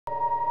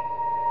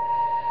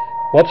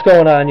What's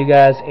going on, you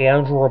guys?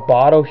 Andrew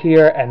Roboto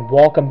here, and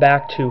welcome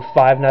back to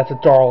Five Nights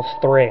at Darl's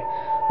 3,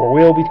 where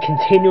we will be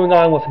continuing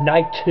on with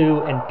Night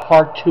 2 and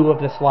Part 2 of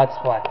this Let's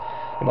Play.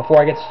 And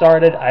before I get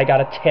started, I got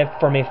a tip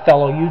from a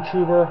fellow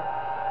YouTuber,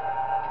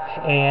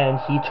 and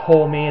he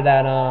told me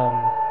that,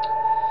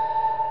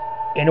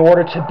 in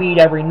order to beat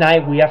every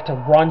night, we have to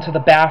run to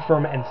the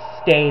bathroom and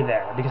stay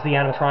there, because the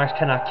animatronics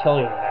cannot kill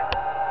you in there.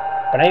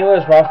 But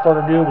anyways, without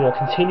further ado, we will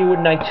continue with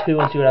Night 2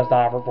 and see what has to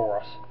offer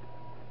for us.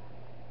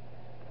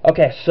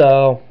 Okay,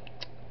 so...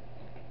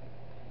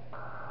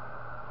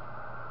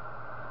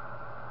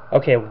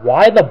 Okay,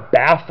 why the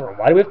bathroom?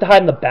 Why do we have to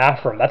hide in the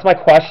bathroom? That's my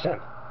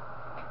question.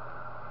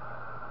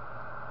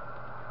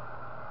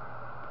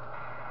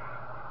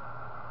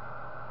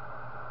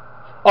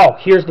 Oh,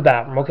 here's the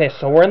bathroom. Okay,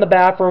 so we're in the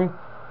bathroom.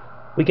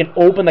 We can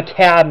open the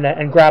cabinet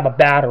and grab a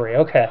battery.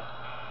 Okay.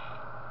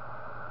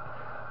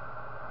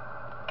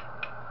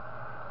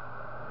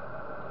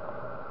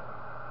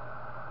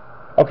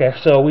 Okay,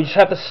 so we just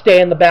have to stay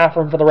in the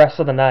bathroom for the rest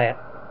of the night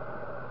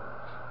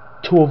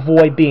to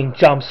avoid being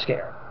jump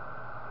scared.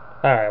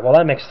 Alright, well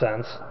that makes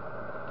sense.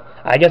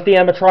 I guess the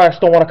animatronics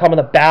don't want to come in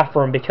the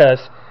bathroom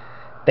because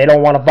they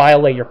don't want to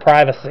violate your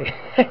privacy.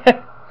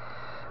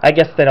 I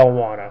guess they don't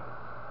want to.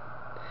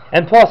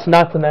 And plus,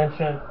 not to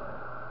mention,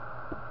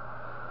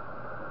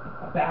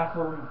 a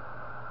bathroom.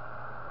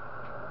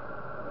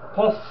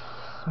 Plus,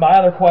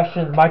 my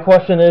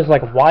question is,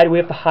 like, why do we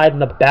have to hide in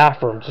the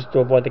bathroom just to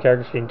avoid the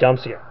characters being jump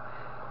scared?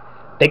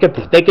 They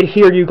could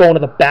hear you going to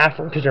the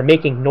bathroom because you're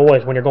making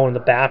noise when you're going to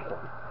the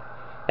bathroom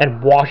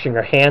and washing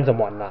your hands and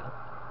whatnot.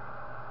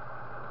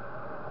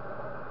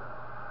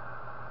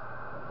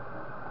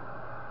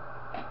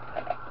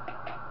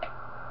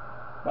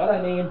 But I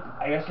mean,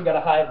 I guess you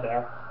gotta hide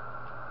there.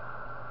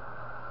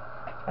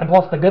 And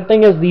plus, the good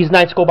thing is these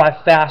nights go by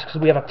fast because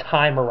we have a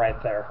timer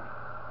right there.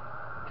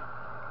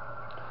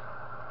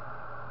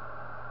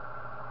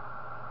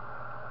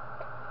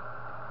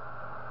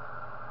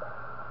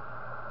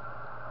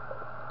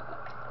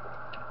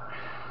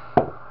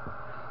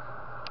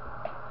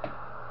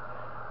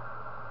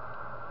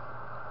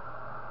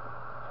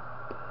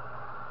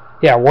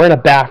 Yeah, we're in a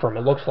bathroom.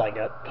 It looks like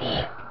it.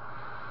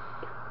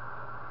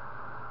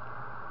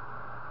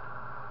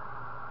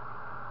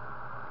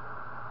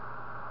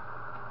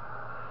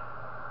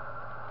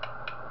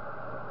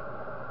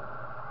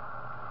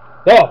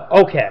 Oh,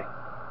 okay.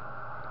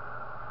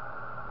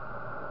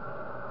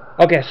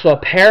 Okay, so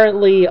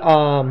apparently,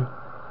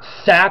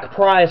 Sack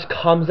Prize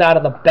comes out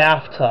of the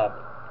bathtub,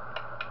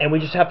 and we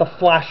just have to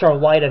flash our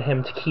light at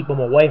him to keep him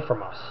away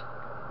from us.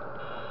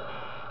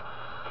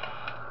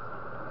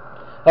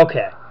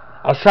 Okay.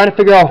 I was trying to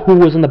figure out who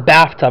was in the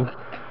bathtub.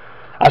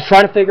 I was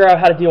trying to figure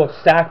out how to deal with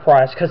Sack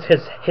Prize because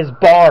his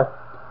bar,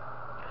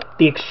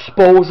 the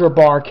exposure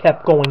bar,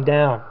 kept going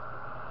down.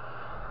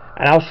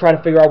 And I was trying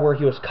to figure out where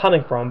he was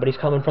coming from, but he's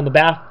coming from the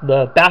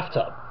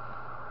bathtub.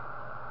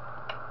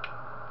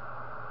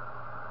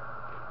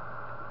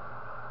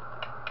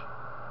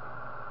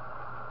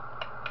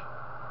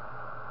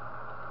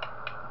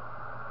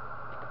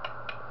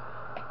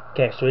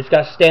 Okay, so he's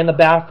got to stay in the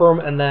bathroom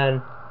and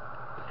then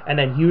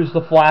use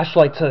the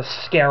flashlight to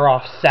scare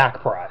off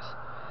Sack Prize.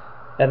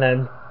 And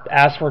then,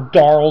 as for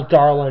Darl,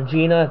 and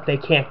Gina, they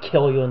can't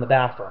kill you in the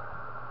bathroom.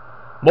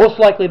 Most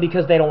likely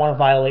because they don't want to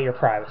violate your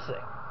privacy.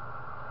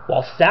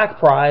 While Sack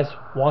Prize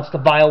wants to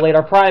violate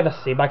our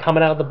privacy by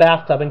coming out of the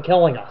bathtub and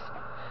killing us.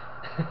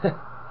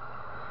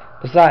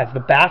 Besides,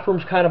 the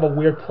bathroom's kind of a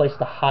weird place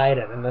to hide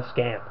in this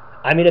game.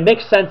 I mean, it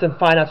makes sense in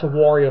Five Nights at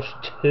Warriors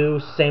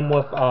 2, same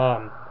with,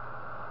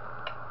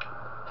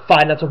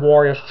 Five Nights at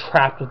Warriors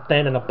Trapped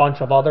Within and a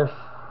bunch of other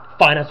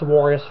Five Nights at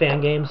Warriors fan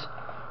games.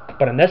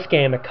 But in this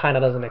game, it kind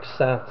of doesn't make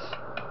sense.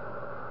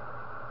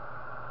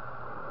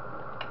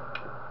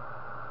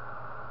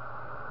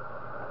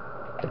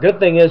 The good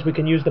thing is we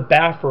can use the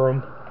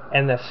bathroom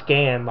in this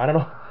game. I don't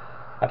know.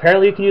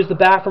 Apparently you can use the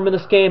bathroom in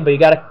this game, but you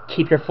gotta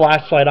keep your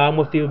flashlight on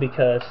with you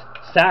because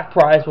Sack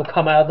Prize will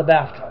come out of the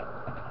bathtub.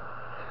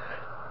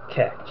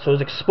 Okay, so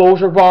his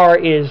exposure bar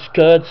is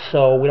good,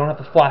 so we don't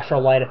have to flash our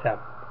light at him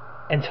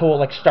until it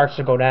like starts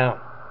to go down.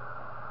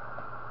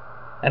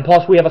 And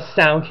plus we have a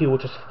sound cue,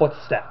 which is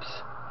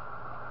footsteps.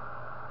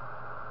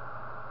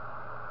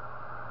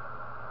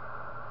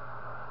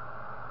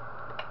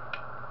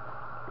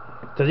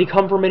 Does he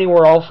come from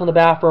anywhere else in the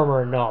bathroom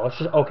or no? It's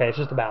just okay, it's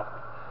just a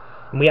bathroom.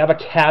 And we have a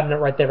cabinet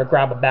right there to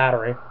grab a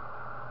battery.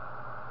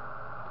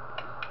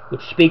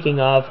 Which, speaking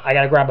of, I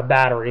gotta grab a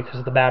battery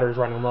because the battery's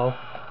running low.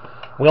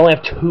 We only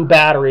have 2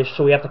 batteries,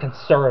 so we have to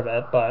conserve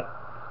it, but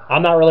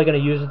I'm not really going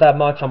to use it that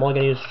much. I'm only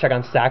going to use it to check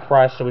on Sack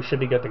Prize, so we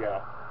should be good to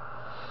go.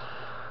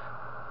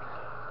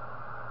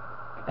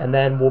 And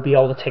then we'll be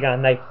able to take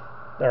on Night...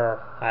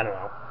 or, I don't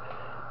know.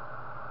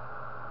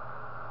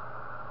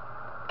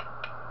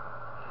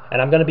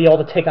 And I'm going to be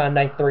able to take on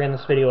Night 3 in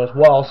this video as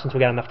well, since we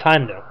got enough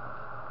time to.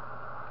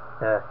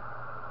 Or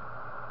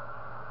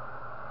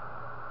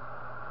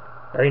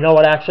you know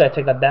what, actually, I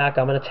take that back.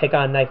 I'm going to take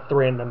on Night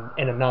 3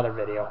 in another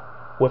video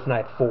with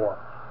Night 4.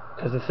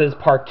 because this is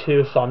part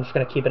 2, so I'm just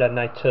going to keep it at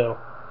night 2.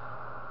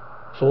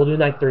 So we'll do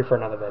night 3 for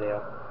another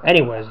video.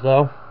 Anyways,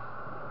 though.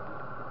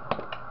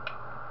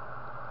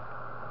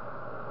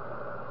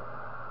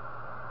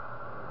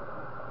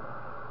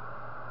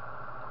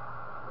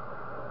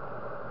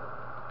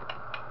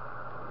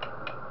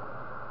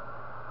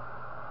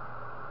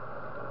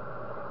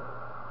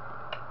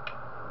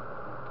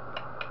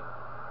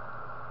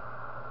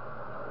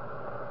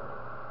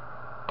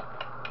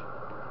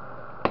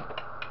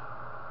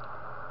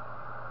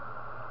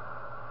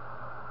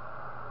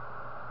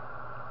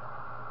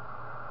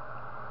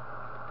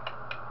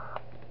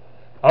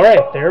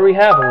 Alright, there we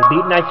have it. We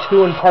beat night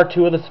 2 in part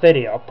 2 of this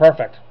video.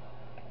 Perfect.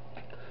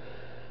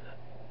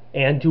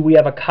 And do we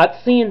have a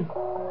cutscene?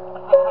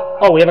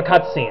 Oh, we have a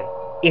cutscene.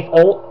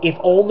 If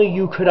only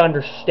you could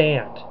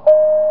understand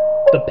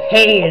the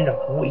pain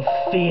we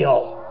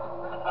feel.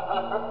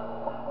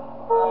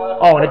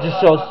 Oh, and it just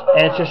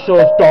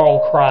shows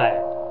Darl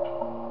crying.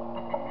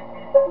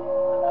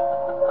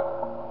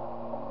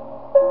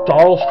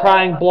 Darl's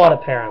crying blood,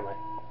 apparently.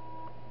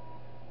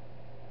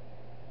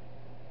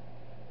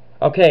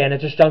 Okay, and it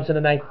just jumps into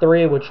night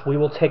 3, which we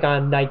will take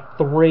on night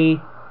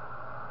 3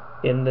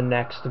 in the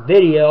next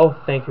video.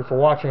 Thank you for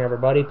watching,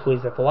 everybody.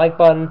 Please hit the like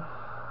button.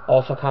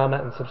 Also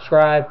comment and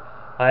subscribe.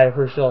 I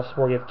appreciate all the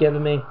support you've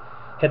given me.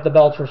 Hit the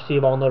bell to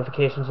receive all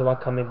notifications of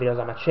upcoming videos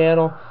on my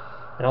channel.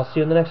 And I'll see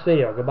you in the next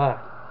video.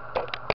 Goodbye.